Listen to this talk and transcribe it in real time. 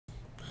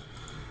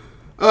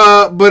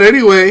But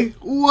anyway,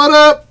 what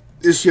up?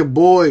 It's your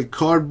boy,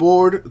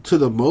 Cardboard to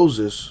the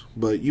Moses.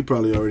 But you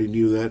probably already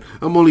knew that.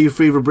 I'm only your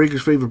favorite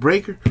breaker's favorite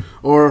breaker.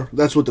 Or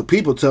that's what the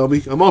people tell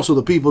me. I'm also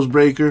the people's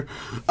breaker.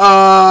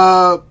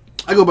 I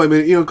go by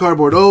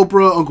Cardboard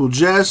Oprah, Uncle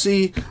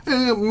Jesse,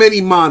 and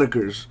many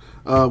monikers.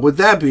 With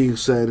that being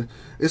said,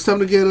 it's time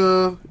to get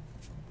a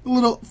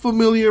little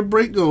familiar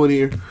break going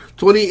here.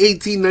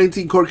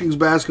 2018-19 Court Kings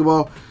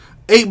basketball.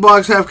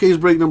 8-box half case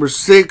break number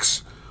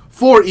 6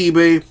 for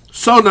eBay.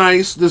 So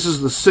nice. This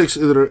is the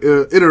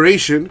 6th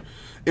iteration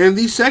and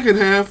the second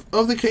half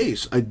of the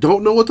case. I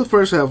don't know what the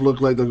first half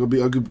looked like. I'll be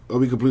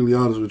completely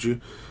honest with you.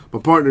 My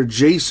partner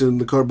Jason,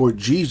 the Cardboard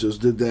Jesus,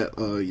 did that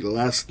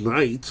last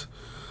night.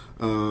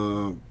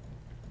 So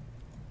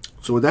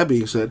with that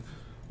being said,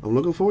 I'm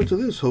looking forward to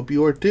this. Hope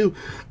you are too.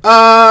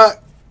 There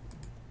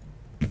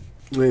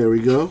we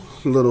go.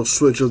 A little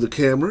switch of the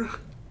camera.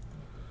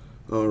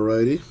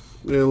 Alrighty.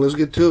 Yeah, let's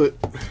get to it.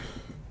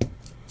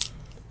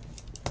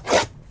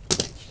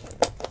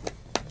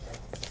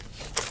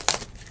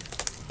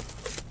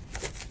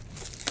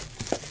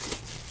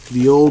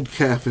 The old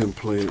calf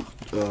implant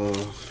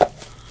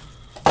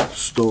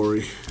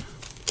story.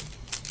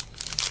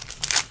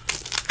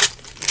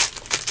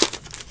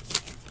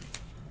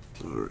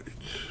 Alright.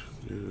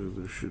 Yeah,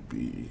 there should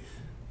be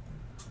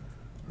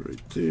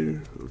right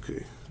there.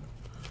 Okay.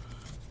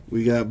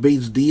 We got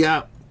Bates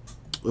Diop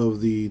of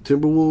the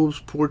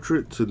Timberwolves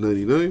portrait to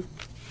 99.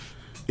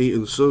 8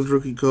 and Sons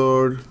rookie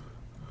card.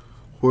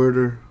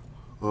 Huerter.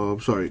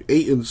 I'm sorry.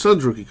 8 and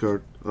Sons rookie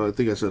card. I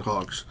think I said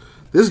Hawks.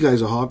 This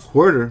guy's a Hawk.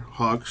 Huerter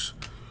Hawks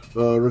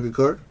rookie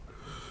card.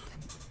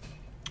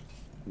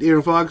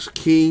 De'Aaron Fox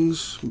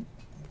Kings.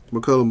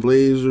 McCollum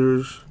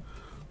Blazers.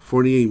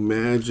 Fournier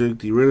Magic.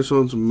 The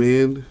Renaissance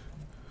Man.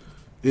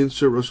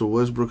 Insert Russell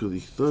Westbrook of the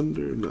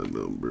Thunder. Not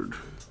numbered.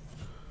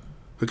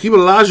 Hakeem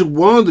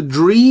Olajuwon, the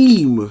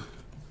Dream,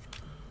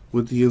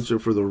 with the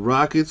insert for the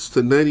Rockets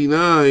to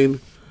 99.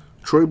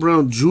 Troy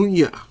Brown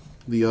Jr.,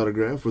 the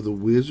autograph for the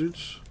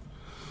Wizards.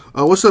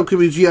 What's up,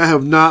 Kimmy G? I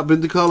have not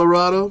been to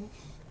Colorado,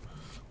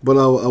 but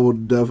I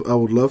would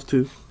love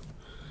to.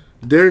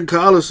 Darren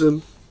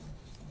Collison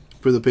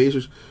for the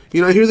Pacers.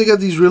 You know, I hear they got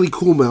these really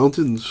cool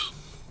mountains.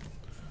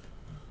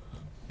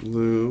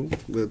 No,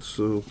 that's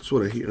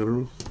what I hear. I don't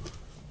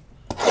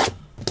know.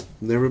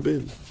 Never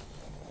been.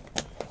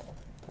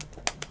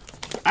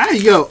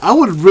 I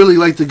would really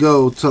like to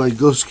go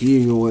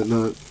skiing or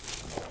whatnot.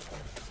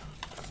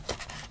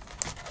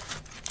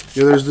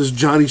 Yeah, there's this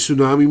Johnny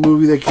Tsunami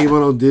movie that came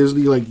out on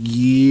Disney like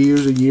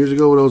years and years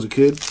ago when I was a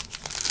kid.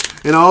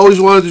 And I always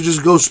wanted to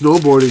just go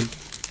snowboarding.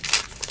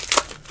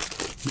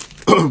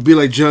 Be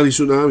like Johnny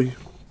Tsunami.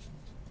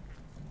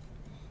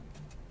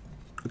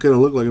 I kind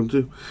of look like him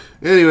too.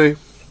 Anyway,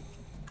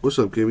 what's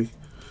up, Kimmy?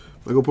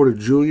 Michael Porter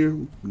Jr.,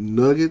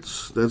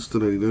 Nuggets, that's the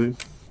 99.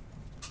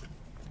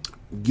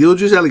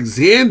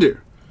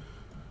 Gilgeous-Alexander.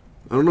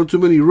 I don't know too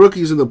many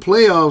rookies in the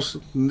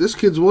playoffs. And this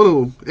kid's one of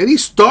them. And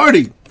he's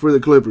starting for the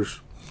Clippers.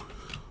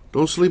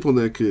 Don't sleep on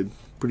that kid.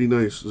 Pretty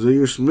nice.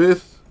 Zaire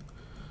Smith.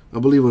 I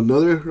believe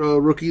another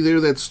rookie there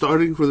that's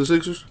starting for the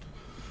Sixers.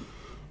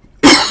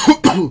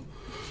 Oh,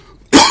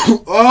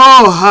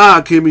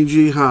 ha, Kimmy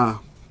G,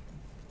 ha.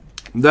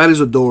 That is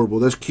adorable.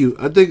 That's cute.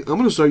 I think I'm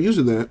going to start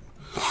using that.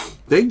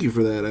 Thank you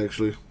for that,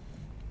 actually.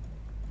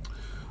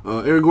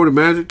 Aaron Gordon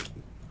Magic.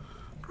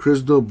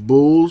 Chris the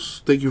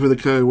Bulls. Thank you for the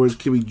kind words,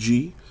 Kimmy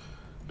G.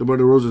 DeMar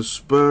DeRozan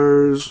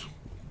Spurs.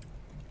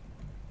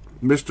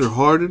 Mr.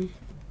 Harden.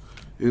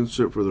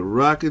 Insert for the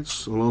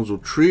Rockets. Alonzo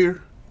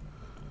Trier.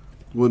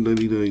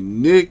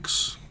 199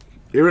 Knicks.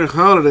 Aaron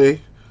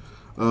Holiday.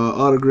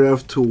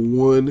 Autograph to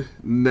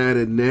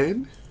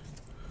 199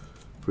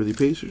 for the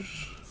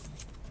Pacers.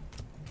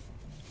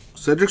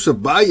 Cedric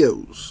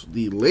Ceballos.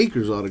 The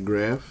Lakers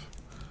autograph.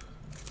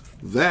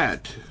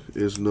 That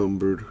is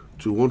numbered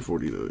to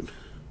 149.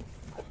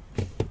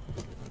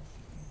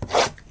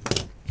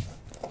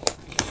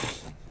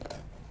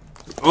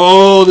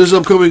 Oh, this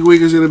upcoming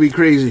week is going to be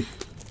crazy.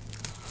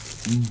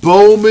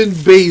 Bowman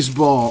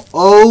Baseball.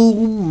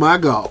 Oh, my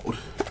God.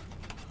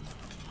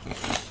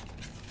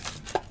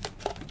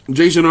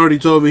 Jason already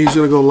told me he's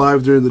going to go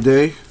live during the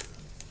day.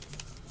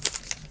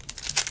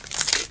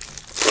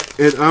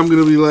 And I'm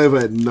going to be live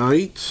at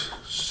night.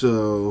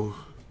 So,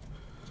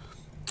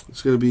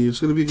 it's going to be a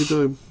good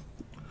time.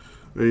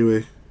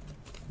 Anyway,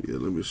 yeah,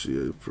 let me see.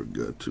 I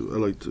forgot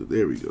to.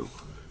 There we go.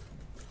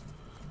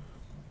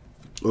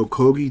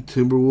 Okogie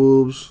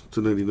Timberwolves to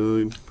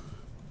 99.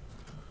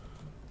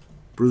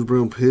 Bruce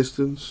Brown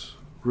Pistons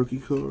rookie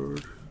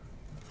card.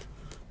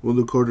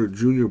 Wendell Carter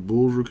Jr.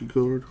 Bulls rookie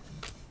card.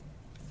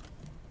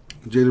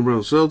 Jaylen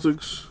Brown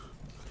Celtics.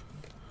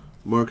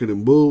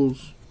 Marketing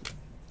Bulls.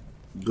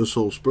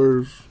 Gasol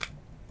Spurs.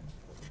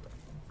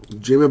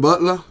 Jimmy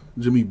Butler.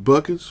 Jimmy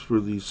Buckets for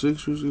the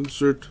Sixers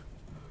insert.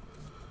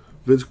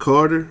 Vince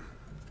Carter.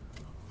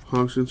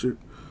 Hawks insert.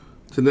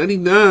 To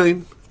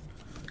 99.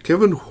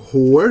 Kevin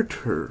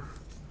Huerter,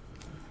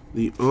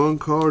 the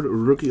on-card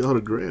rookie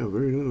autograph.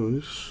 Very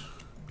nice.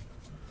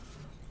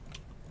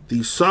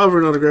 The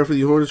Sovereign autograph for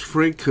the Hornets,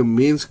 Frank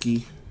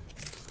Kaminsky.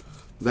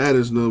 That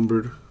is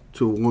numbered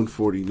to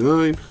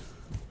 149.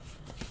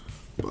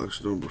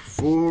 Box number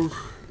 4.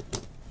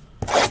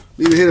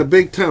 Need to hit a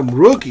big time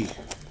rookie.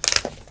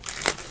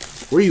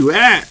 Where you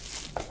at?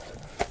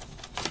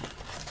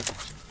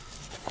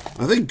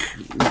 I think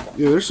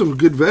there's some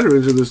good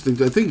veterans in this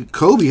thing. I think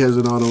Kobe has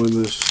an auto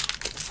in this.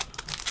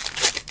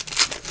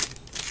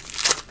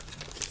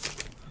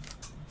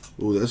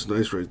 Oh, that's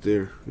nice right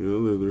there.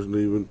 There's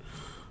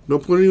no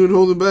point even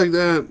holding back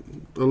that.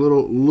 A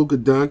little Luka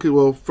Doncic.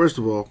 Well, first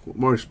of all,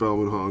 Mark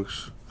Spellman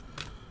honks.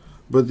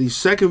 But the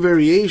second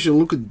variation,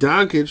 Luka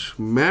Doncic,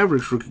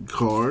 Mavericks rookie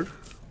card.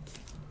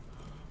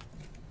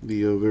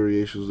 The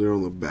variations there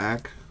on the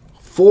back.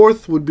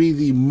 Fourth would be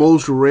the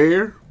most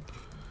rare.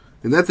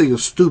 And that thing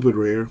is stupid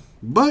rare.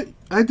 But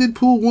I did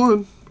pull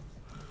one.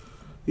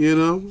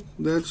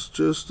 That's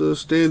just a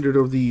standard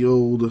of the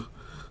old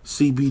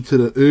CB to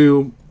the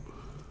M.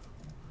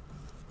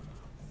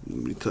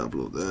 Let me top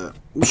load that.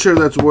 I'm sure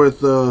that's worth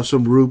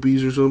some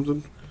rupees or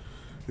something.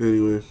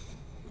 Anyway,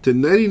 to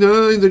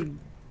 99,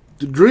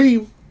 the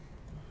Dream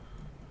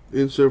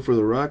insert for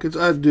the Rockets.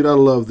 I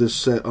love this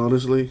set,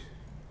 honestly.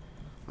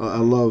 I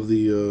love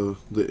the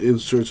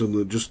inserts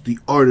and just the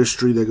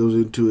artistry that goes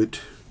into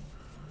it.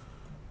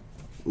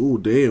 Ooh,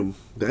 damn,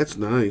 that's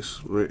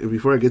nice. Right, and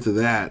before I get to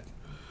that,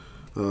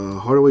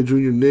 Hardaway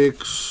Jr.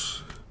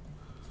 Knicks,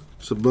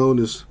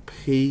 Sabonis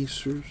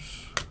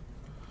Pacers,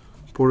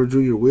 Porter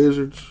Jr.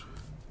 Wizards,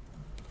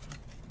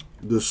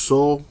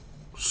 Gasol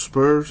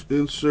Spurs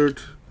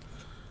insert,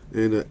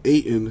 and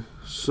Ayton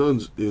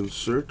Suns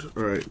insert.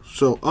 All right,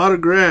 so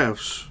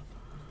autographs.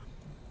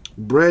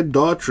 Brad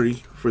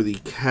Daughtry for the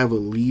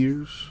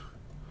Cavaliers.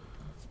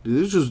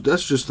 Dude,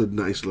 that's just a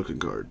nice looking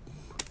card.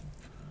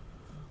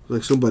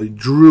 Like somebody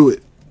drew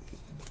it.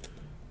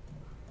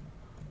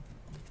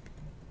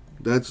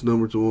 That's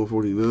number to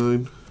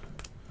 149.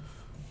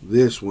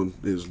 This one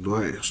is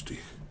nasty.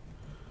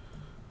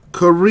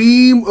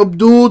 Kareem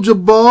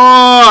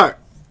Abdul-Jabbar.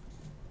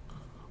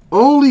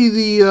 Only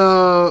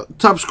the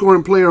top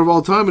scoring player of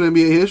all time in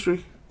NBA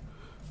history.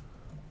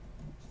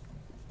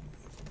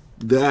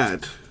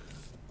 That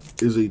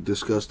is a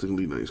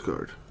disgustingly nice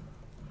card.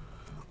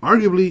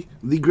 Arguably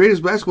the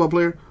greatest basketball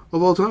player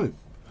of all time.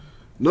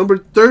 Number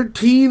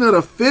 13 out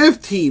of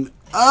 15.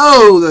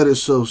 Oh, that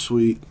is so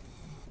sweet.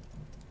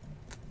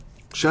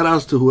 Shout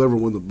outs to whoever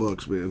won the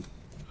Bucks, man.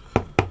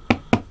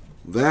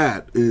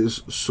 That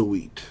is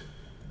sweet.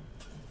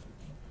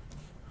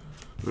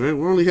 Alright,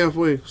 we're only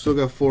halfway. Still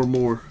got 4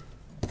 more.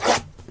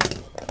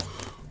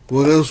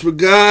 What else we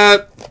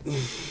got?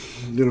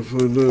 I'm gonna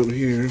find out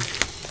here.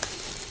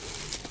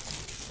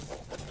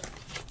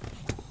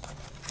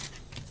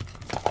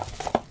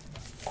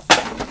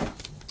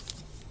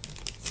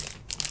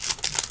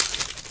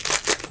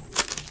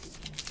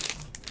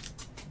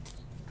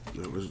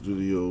 Now let's do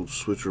the old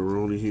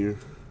switcheroni here.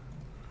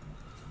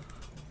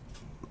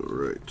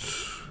 Alright.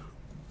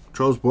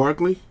 Charles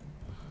Barkley.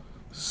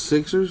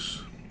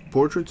 Sixers.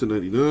 Portrait to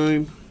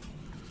 99.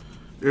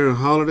 Aaron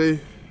Holiday.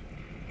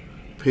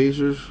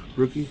 Pacers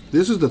rookie.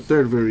 This is the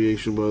third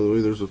variation, by the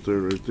way. There's the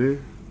third right there.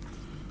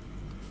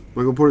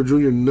 Michael Porter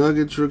Jr.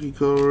 Nuggets rookie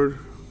card.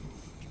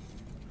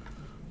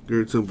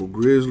 Garrett Temple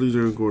Grizzlies.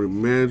 Aaron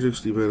Gordon Magic.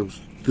 Steve Adams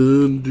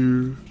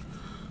Thunder.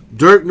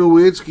 Dirk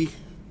Nowitzki.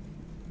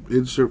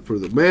 Insert for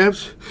the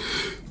Mavs.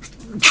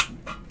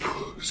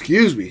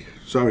 Excuse me.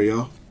 Sorry,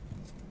 y'all.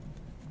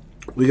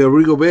 We got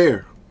Rudy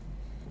Gobert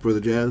for the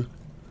Jazz.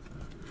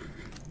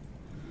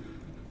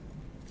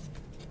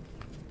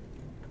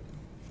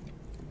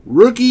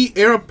 Rookie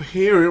heir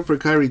apparent for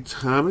Kyrie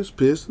Thomas,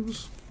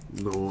 Pistons.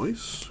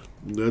 Nice.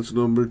 That's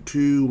number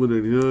 2,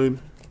 199.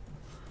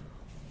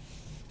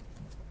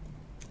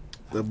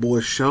 That boy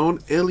Sean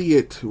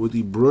Elliott with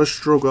the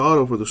brushstroke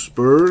auto for the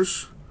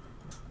Spurs.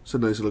 It's a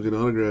nice looking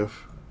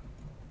autograph.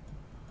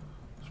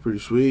 It's pretty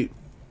sweet.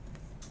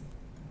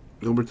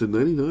 Number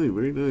 299,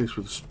 very nice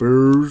for the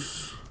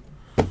Spurs.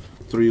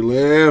 3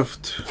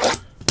 left.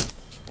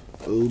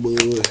 Oh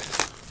boy.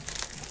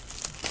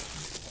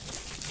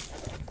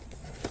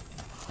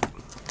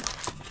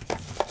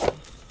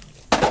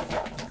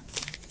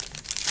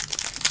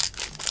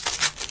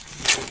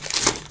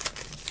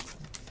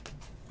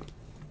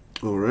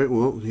 Alright,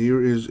 well, here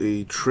is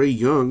a Trae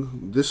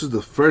Young. This is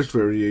the first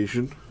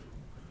variation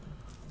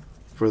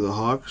for the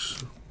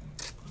Hawks.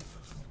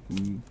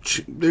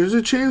 There's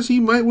a chance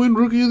he might win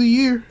Rookie of the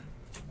Year.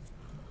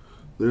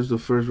 There's the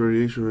first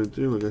variation right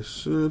there, like I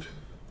said.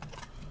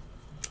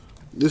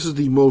 This is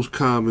the most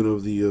common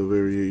of the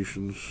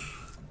variations.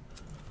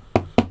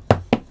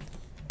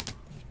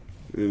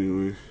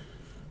 Anyway.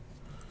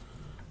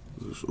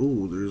 There's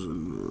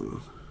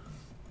an,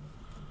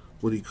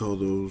 what do you call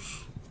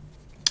those?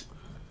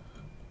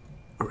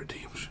 A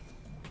redemption.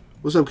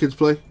 What's up, Kids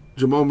Play?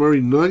 Jamal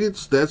Murray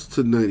Nuggets, that's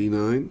to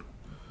 99.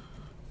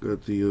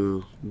 Got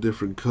the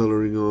different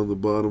coloring on the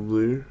bottom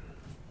there.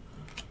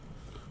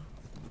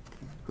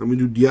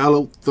 Hamidou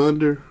Diallo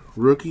Thunder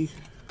rookie.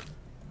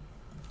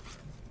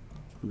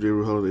 J.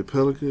 Holiday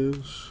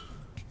Pelicans.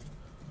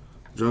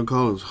 John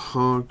Collins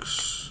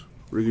Hawks.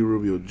 Ricky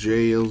Rubio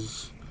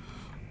Jails.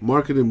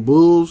 Marketing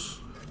Bulls.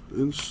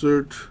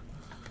 Insert.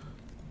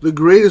 The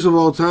greatest of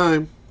all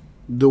time,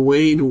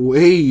 Dwayne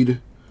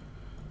Wade.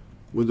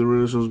 With the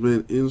Renaissance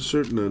Man.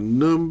 Insert. Not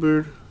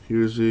numbered.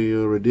 Here's a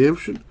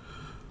redemption.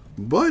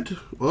 But,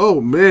 oh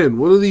man,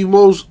 one of the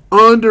most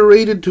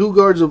underrated two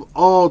guards of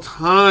all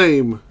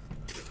time.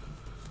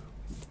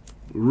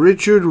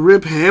 Richard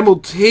Rip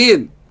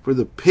Hamilton for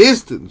the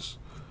Pistons.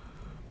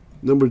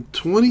 Number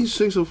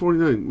 26 of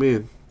 49.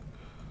 Man,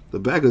 the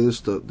back of this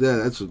stuff, yeah,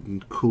 that's a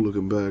cool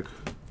looking back.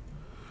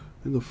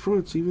 And the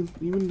front's even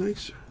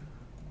nicer.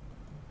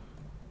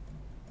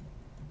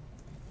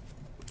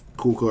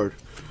 Cool card.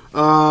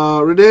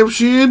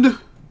 Redemption.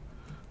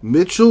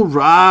 Mitchell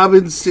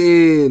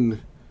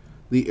Robinson.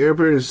 The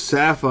Airbearer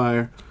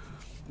Sapphire.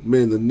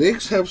 Man, the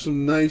Knicks have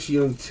some nice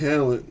young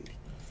talent.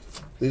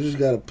 They just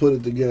got to put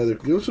it together.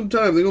 Give them some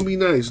time. They're going to be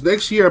nice.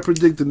 Next year, I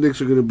predict the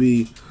Knicks are going to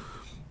be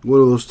one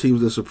of those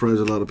teams that surprise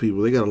a lot of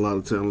people. They got a lot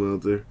of talent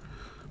out there.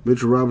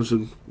 Mitchell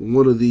Robinson,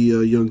 one of the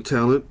young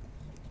talent.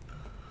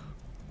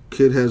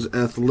 Kid has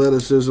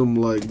athleticism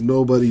like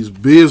nobody's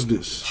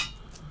business.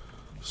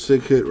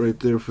 Sick hit right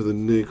there for the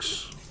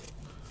Knicks.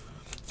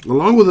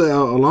 Along with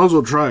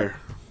Alonzo Trier.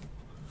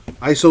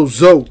 ISO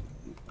Zoe.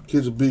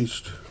 Kid's a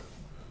beast.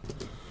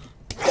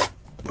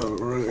 All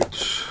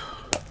right.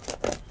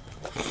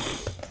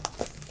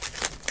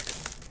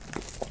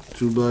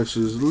 2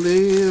 boxes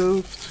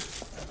left.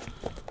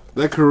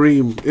 That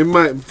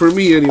Kareem, for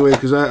me anyway,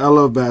 because I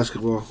love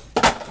basketball.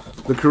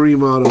 The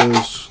Kareem auto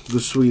is the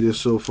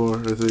sweetest so far,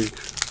 I think.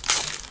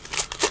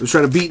 Let's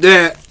try to beat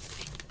that.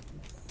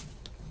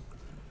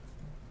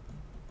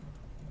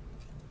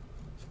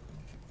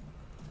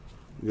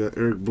 We got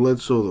Eric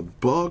Bledsoe, the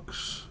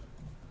Bucks.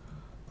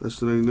 That's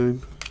the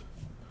 99.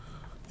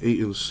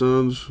 Aiton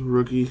Sons,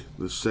 rookie.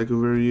 The second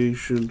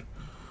variation.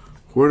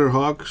 Horner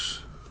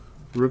Hawks,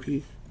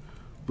 rookie.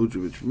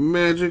 Vucevic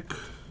Magic.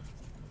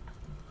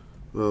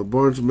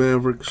 Barnes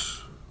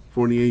Mavericks.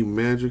 Fournier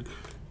Magic.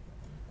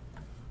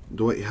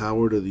 Dwight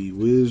Howard of the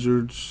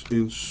Wizards.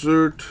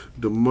 Insert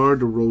DeMar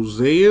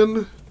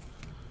DeRozan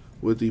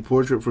with the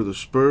portrait for the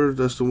Spurs.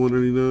 That's the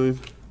 199.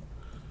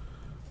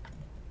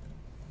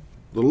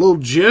 The little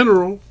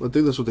general, I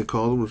think that's what they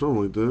call him or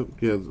something like that.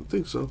 Yeah, I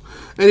think so.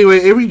 Anyway,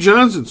 Avery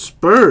Johnson,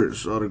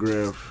 Spurs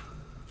autograph.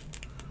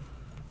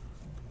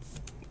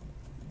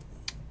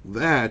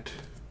 That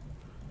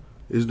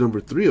is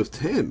number 3 of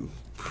 10.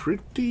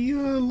 Pretty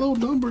low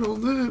numbered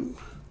on that.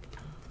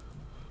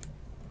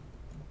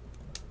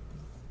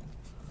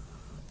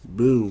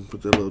 Boom.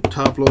 Put that little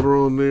top loader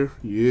on there.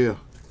 Yeah.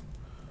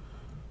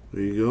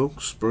 There you go.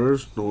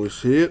 Spurs,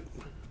 always hit.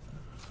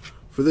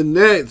 For the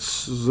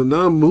Nets,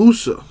 Zanan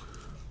Musa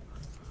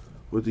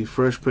with the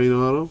fresh paint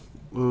auto.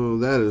 Oh,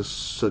 that is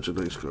such a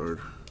nice card.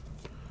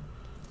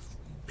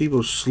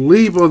 People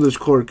sleep on this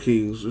Court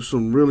Kings. There's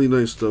some really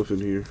nice stuff in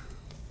here.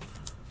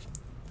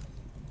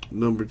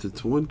 Number to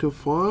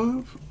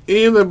 25.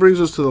 And that brings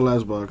us to the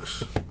last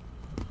box.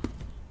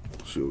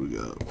 Let's see what we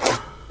got.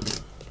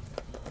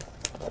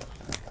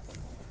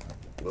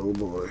 Oh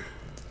boy.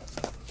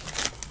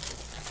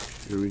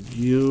 Here we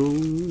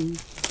go.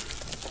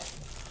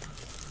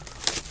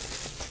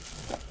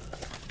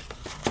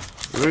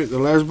 Alright, the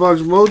last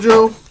box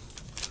mojo.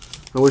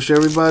 I wish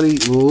everybody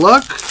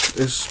luck,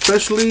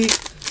 especially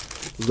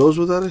those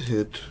without a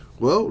hit.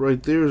 Well,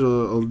 right there's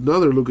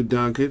another Luka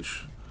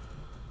Doncic.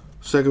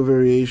 Second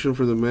variation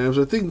for the Mavs.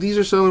 I think these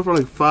are selling for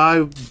like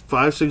 $5,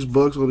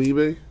 $6 on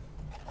eBay.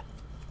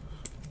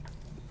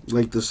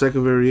 Like the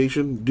second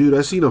variation. Dude,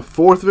 I seen a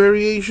fourth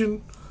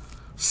variation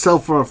sell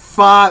for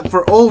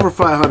over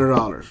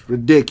 $500.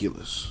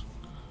 Ridiculous.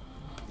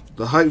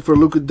 The hype for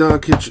Luka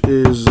Doncic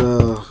is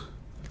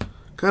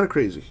kind of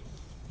crazy.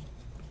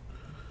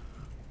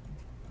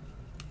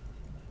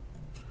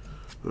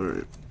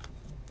 Alright.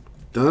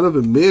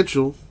 Donovan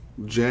Mitchell,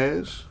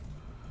 Jazz,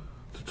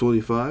 to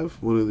 25.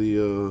 One of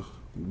the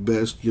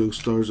best young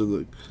stars in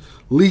the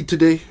league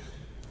today.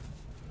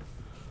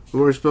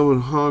 Amari Spellman,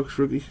 Hawks,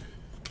 rookie.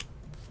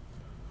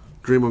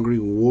 Draymond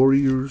Green,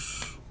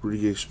 Warriors.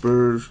 Rudy Gay,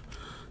 Spurs.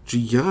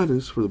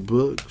 Giannis for the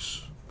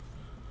Bucks.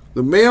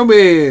 The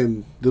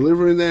mailman,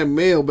 delivering that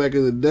mail back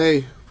in the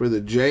day for the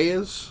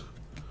Jazz.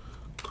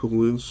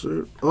 Cool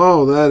insert.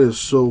 Oh, that is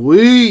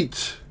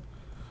sweet.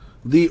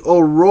 The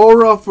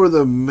Aurora for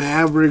the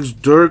Mavericks,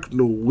 Dirk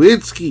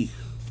Nowitzki.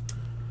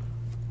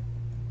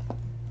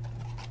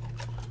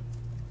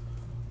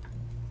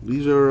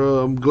 These are,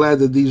 I'm glad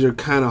that these are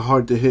kind of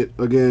hard to hit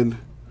again.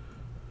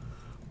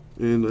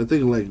 And I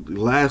think like the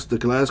last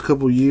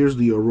couple years,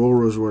 the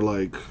Auroras were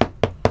like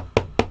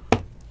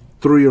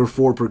 3 or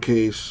 4 per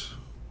case.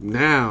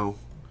 Now,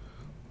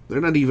 they're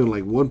not even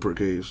like 1 per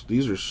case.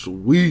 These are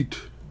sweet.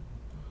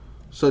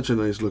 Such a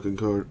nice looking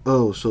card.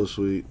 Oh, so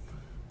sweet.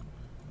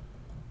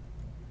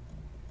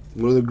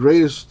 One of the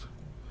greatest,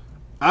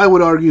 I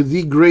would argue,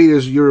 the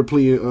greatest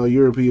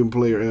European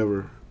player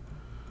ever.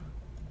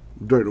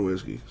 Dirk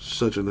Nowitzki.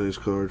 Such a nice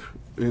card.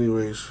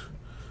 Anyways,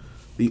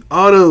 The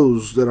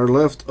autos that are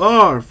left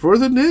are for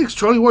the Knicks.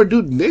 Charlie Ward,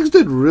 dude, Knicks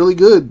did really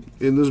good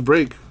in this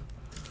break.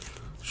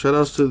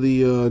 Shoutouts to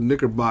the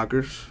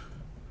Knickerbockers.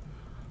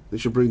 They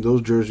should bring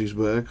those jerseys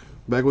back.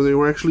 Back when they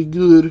were actually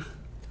good.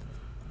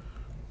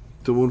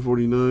 To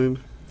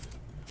 149.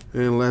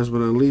 And last but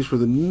not least for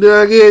the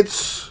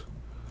Nuggets,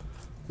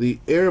 the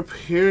heir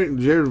apparent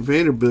Jared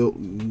Vanderbilt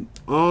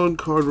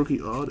on-card rookie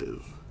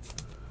auto.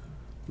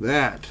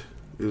 That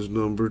is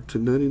numbered to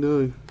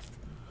 99.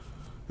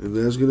 And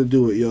that's going to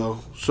do it, y'all.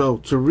 So,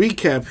 to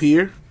recap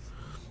here,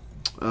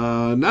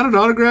 not an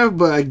autograph,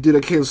 but I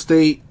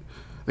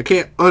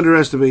can't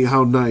underestimate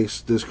how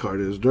nice this card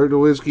is. Dirk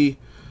Nowitzki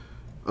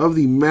of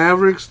the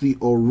Mavericks, the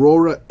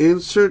Aurora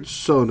insert.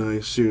 So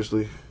nice,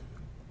 seriously.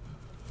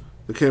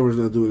 The camera's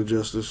not doing it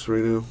justice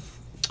right now.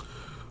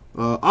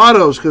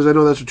 Autos, because I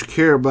know that's what you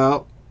care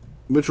about.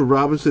 Mitchell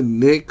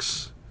Robinson,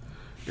 Knicks.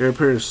 Heir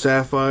apparent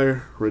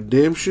Sapphire,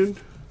 Redemption.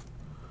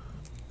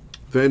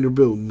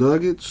 Vanderbilt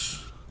Nuggets.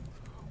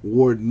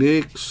 Ward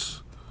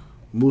Knicks,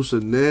 Musa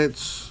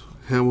Nets,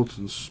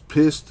 Hamilton's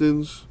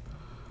Pistons,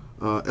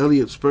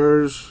 Elliott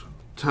Spurs,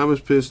 Thomas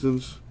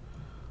Pistons,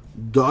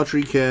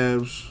 Daughtry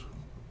Cavs,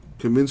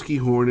 Kaminsky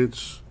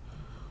Hornets,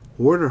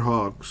 Warner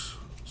Hawks,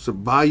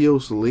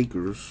 Ceballos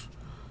Lakers,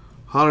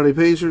 Holiday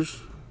Pacers,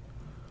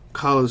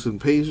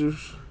 Collison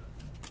Pacers.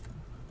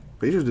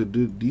 Pacers did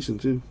do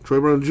decent too.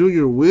 Troy Brown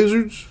Jr.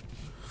 Wizards,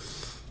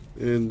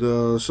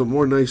 and some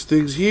more nice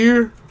things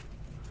here.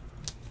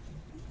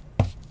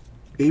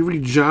 Avery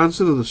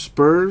Johnson of the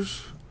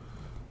Spurs.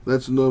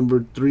 That's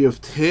numbered 3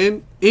 of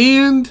 10.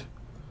 And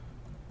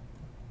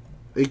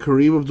a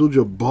Kareem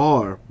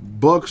Abdul-Jabbar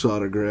Bucks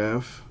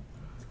autograph.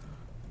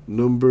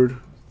 Numbered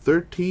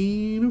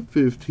 13 of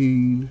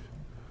 15.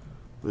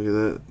 Look at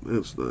that.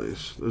 That's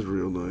nice. That's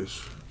real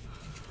nice.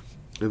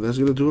 And that's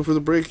going to do it for the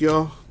break,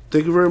 y'all.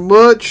 Thank you very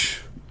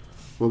much.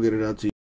 We'll get it out to you.